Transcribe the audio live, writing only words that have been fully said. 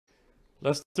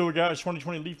Let's do it, guys.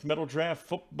 2020 Leaf Metal Draft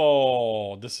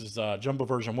Football. This is Jumbo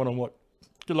version 101.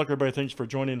 Good luck, everybody. Thanks for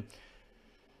joining.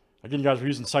 Again, guys, we're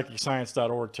using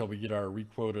psychicscience.org till we get our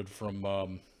requoted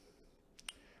from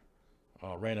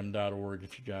random.org.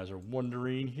 If you guys are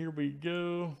wondering, here we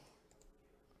go.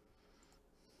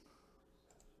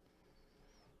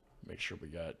 Make sure we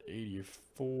got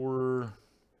 84.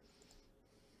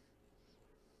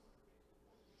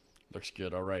 Looks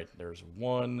good. All right, there's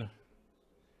one.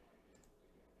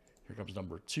 Here comes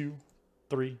number 2,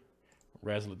 3,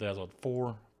 Razzle Dazzle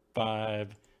 4,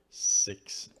 5,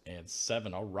 6, and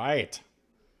 7. All right.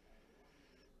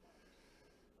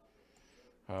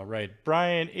 All right,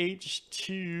 Brian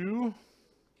H2.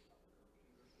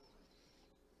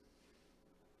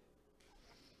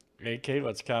 AK,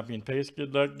 let's copy and paste.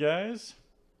 Good luck, guys.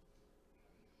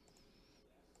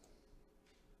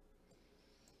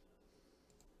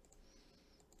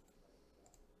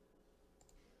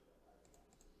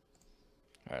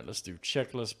 All right, let's do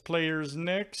checklist players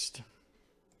next.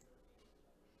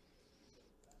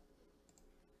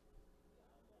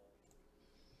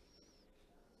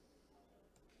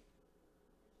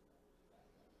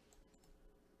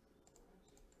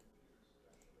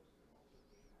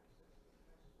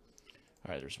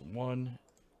 All right, there's 1,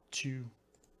 2,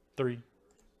 3,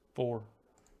 4,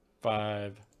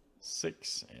 5,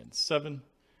 6, and 7.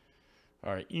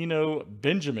 All right, Eno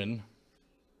Benjamin.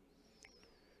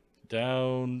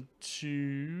 Down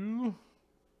to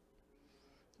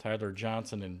Tyler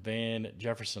Johnson and Van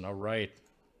Jefferson. All right.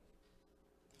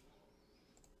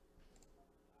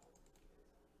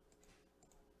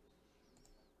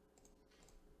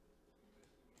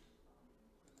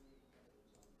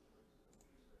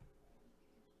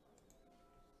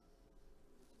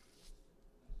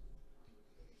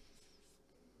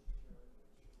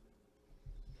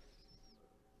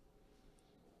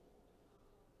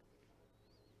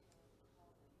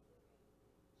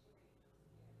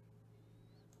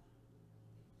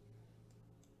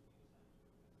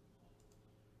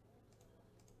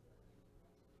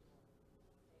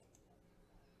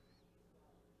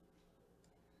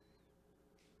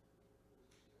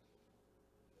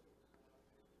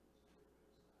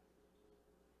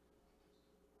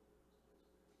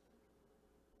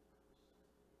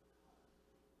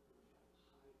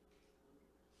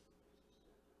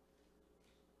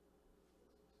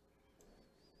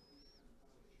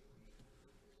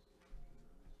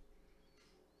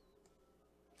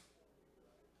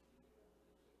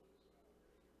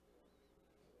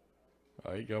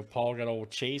 There you go. Paul got old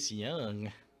Chase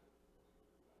Young.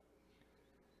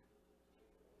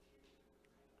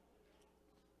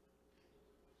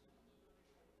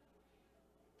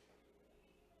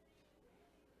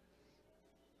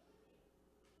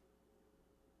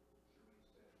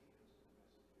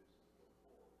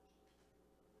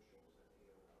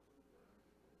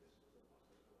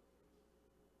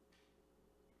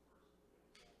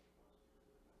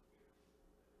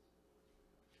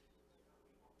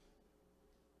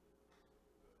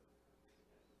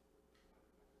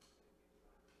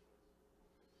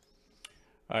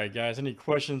 All right, guys, any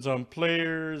questions on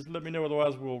players? Let me know,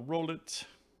 otherwise we'll roll it.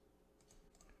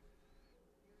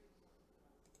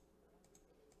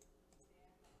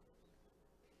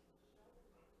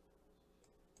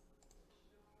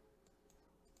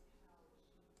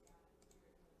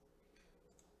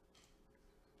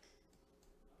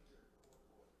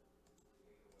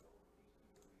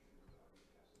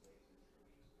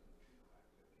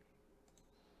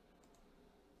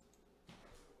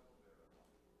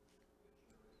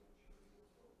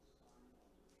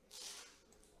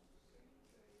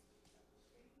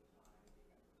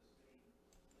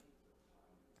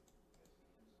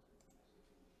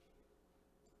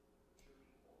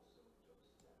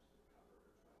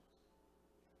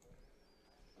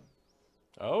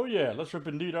 Oh, yeah. Let's rip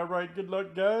indeed. All right. Good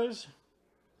luck, guys.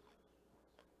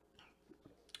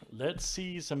 Let's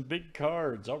see some big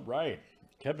cards. All right.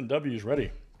 Kevin W is ready.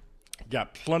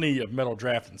 Got plenty of metal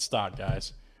draft in stock,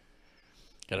 guys.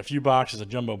 Got a few boxes of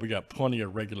jumbo. We got plenty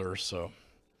of regulars. So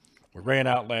we ran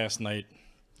out last night,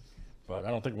 but I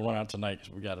don't think we'll run out tonight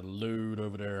because we got a load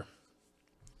over there.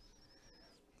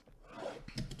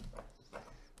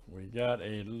 We got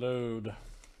a load.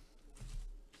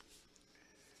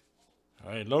 All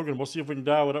right, Logan, we'll see if we can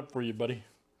dial it up for you, buddy.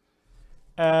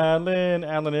 Alan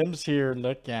M's here.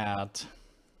 Look out.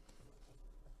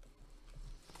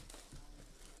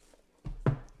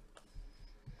 I'm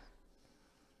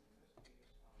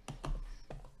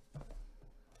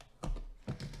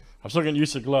still getting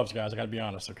used to gloves, guys. I gotta be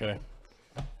honest, okay?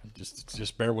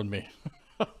 Just bear with me.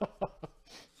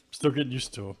 Still getting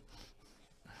used to them.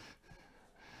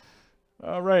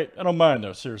 All right. I don't mind,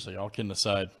 though. Seriously, all kidding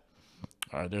aside.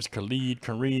 All right, there's Khalid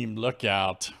Kareem. Look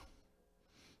out.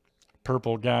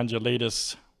 Purple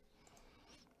Gondolatus.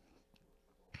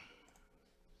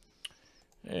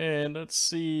 And let's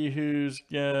see who's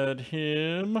got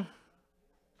him.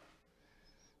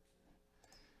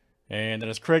 And then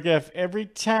it's Craig F. Every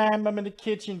time I'm in the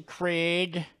kitchen,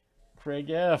 Craig. Craig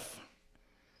F.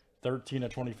 13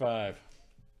 of 25.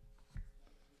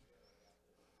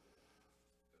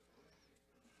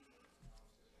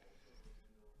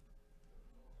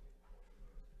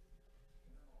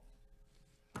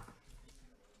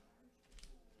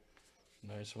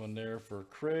 Nice one there for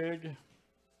Craig.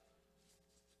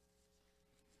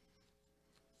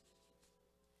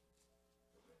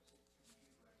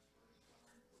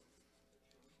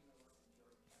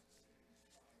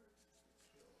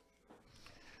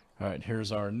 All right,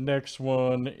 here's our next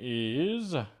one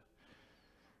is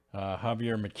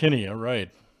Javier McKinney. All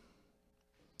right.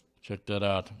 Check that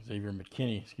out. Xavier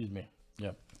McKinney, excuse me.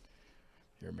 Yep.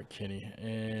 Xavier McKinney.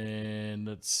 And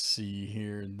let's see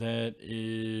here. That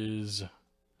is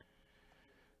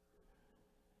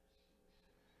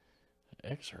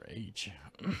X or H.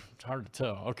 It's hard to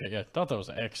tell. Okay, yeah, I thought that was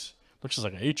an X. Looks just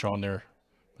like an H on there.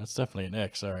 That's definitely an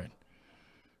X. All right.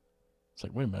 It's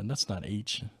like, wait a minute, that's not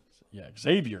H. Yeah,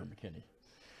 Xavier McKinney.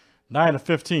 9 of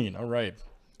 15. All right.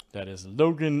 That is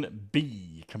Logan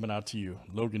B coming out to you.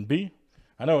 Logan B.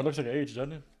 I know it looks like an H,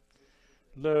 doesn't it?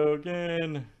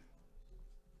 Logan.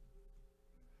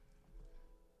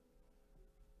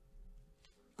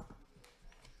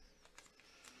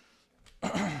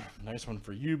 Nice one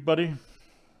for you, buddy.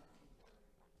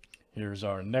 Here's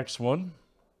our next one.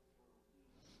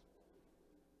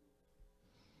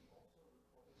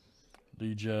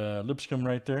 Legia Lipscomb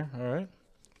right there. All right.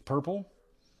 Purple.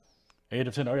 8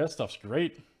 of 10. Oh, yeah, that stuff's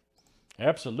great.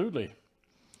 Absolutely.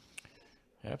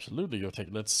 Absolutely. You'll take,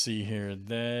 let's see here.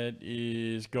 That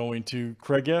is going to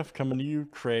Craig F. Coming to you,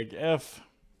 Craig F.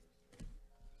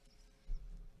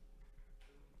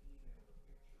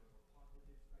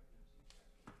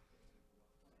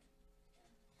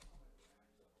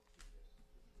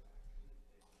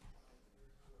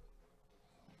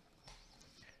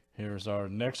 Here's our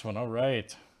next one. All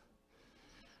right.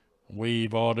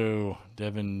 Wave Auto.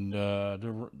 Devin,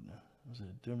 was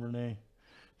it Duvernay?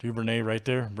 Duvernay right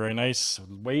there. Very nice.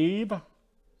 Wave.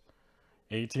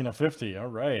 18 of 50. All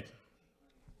right.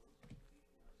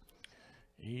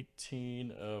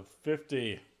 18 of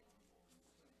 50.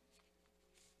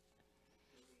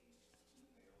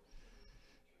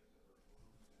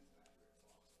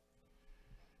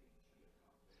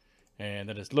 And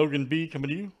that is Logan B coming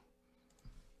to you.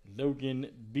 Logan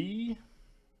B.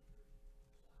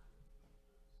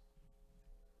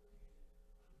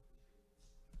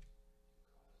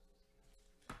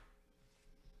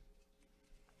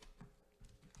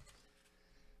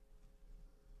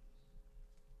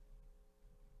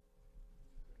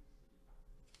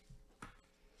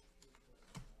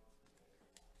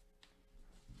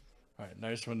 All right,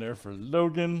 nice one there for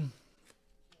Logan.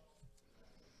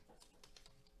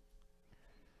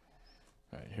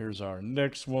 All right, here's our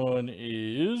next one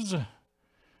is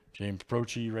James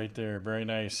Prochi right there. Very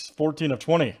nice. 14 of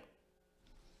 20.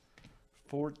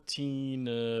 14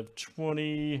 of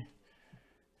 20.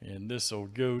 And this will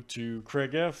go to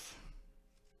Craig F.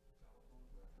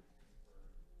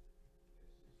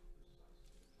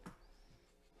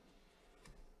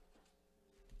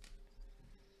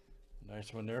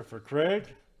 Nice one there for Craig.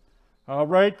 All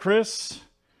right, Chris.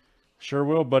 Sure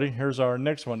will, buddy. Here's our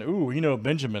next one. Ooh, Eno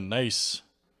Benjamin. Nice.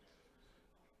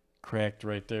 Cracked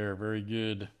right there. Very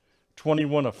good.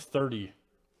 21 of 30.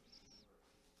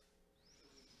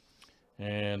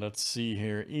 And let's see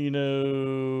here.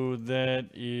 Eno,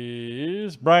 that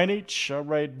is Brian H. All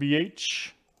right,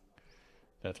 BH.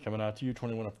 That's coming out to you.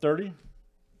 21 of 30.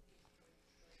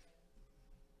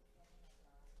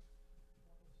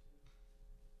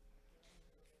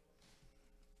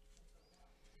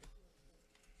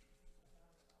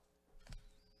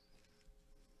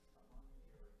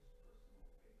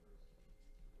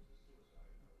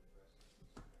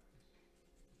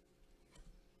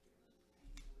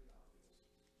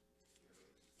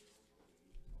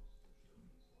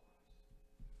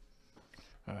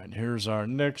 All right, here's our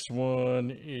next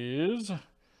one is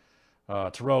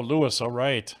Terrell Lewis. All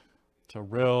right.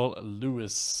 Terrell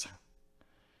Lewis.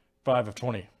 5 of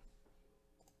 20.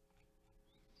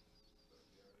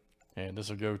 And this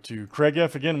will go to Craig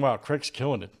F. again. Wow, Craig's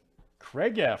killing it.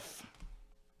 Craig F.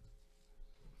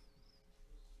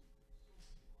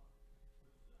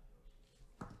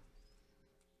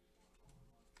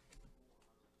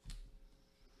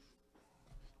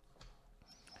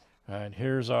 All right,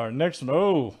 here's our next one.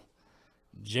 Oh,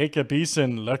 Jacob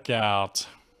Eason, look out.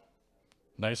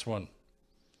 Nice one.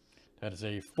 That is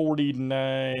a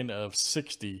 49 of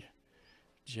 60.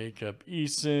 Jacob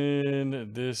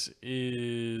Eason. This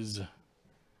is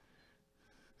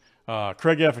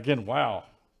Craig F. again. Wow.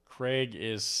 Craig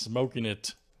is smoking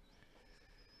it.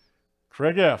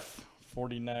 Craig F.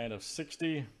 49 of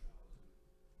 60.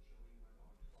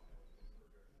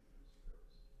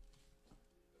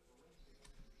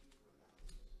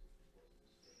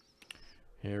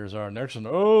 Here's our next one.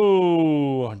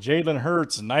 Oh, Jalen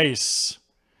Hurts. Nice.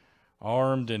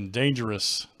 Armed and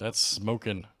dangerous. That's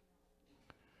smoking.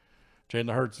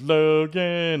 Jalen Hurts.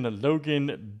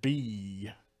 Logan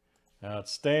B.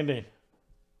 Outstanding.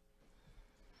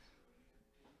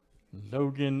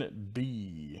 Logan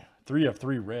B. 3 of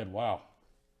 3 red. Wow.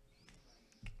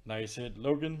 Nice hit,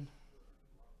 Logan.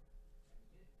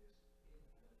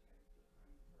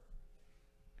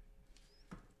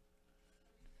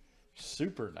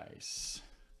 Super nice.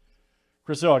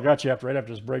 Chris L, I got you right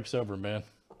after this break's over, man.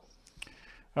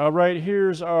 All right,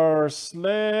 here's our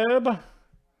slab.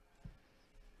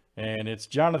 And it's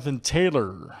Jonathan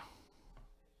Taylor.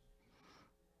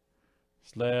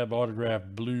 Slab autograph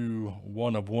blue,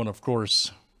 1 of 1, of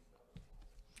course.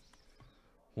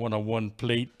 101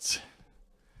 plate.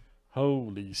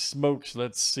 Holy smokes.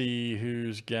 Let's see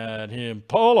who's got him.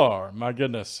 Polar. My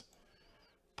goodness.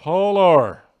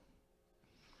 Polar.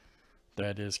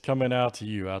 That is coming out to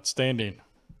you. Outstanding.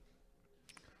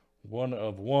 1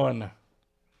 of 1.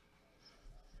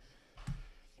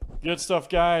 Good stuff,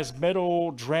 guys.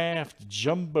 Metal Draft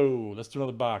Jumbo. Let's do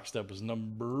another box. That was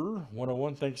number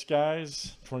 101. Thanks,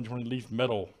 guys. 2020 Leaf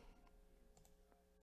Metal.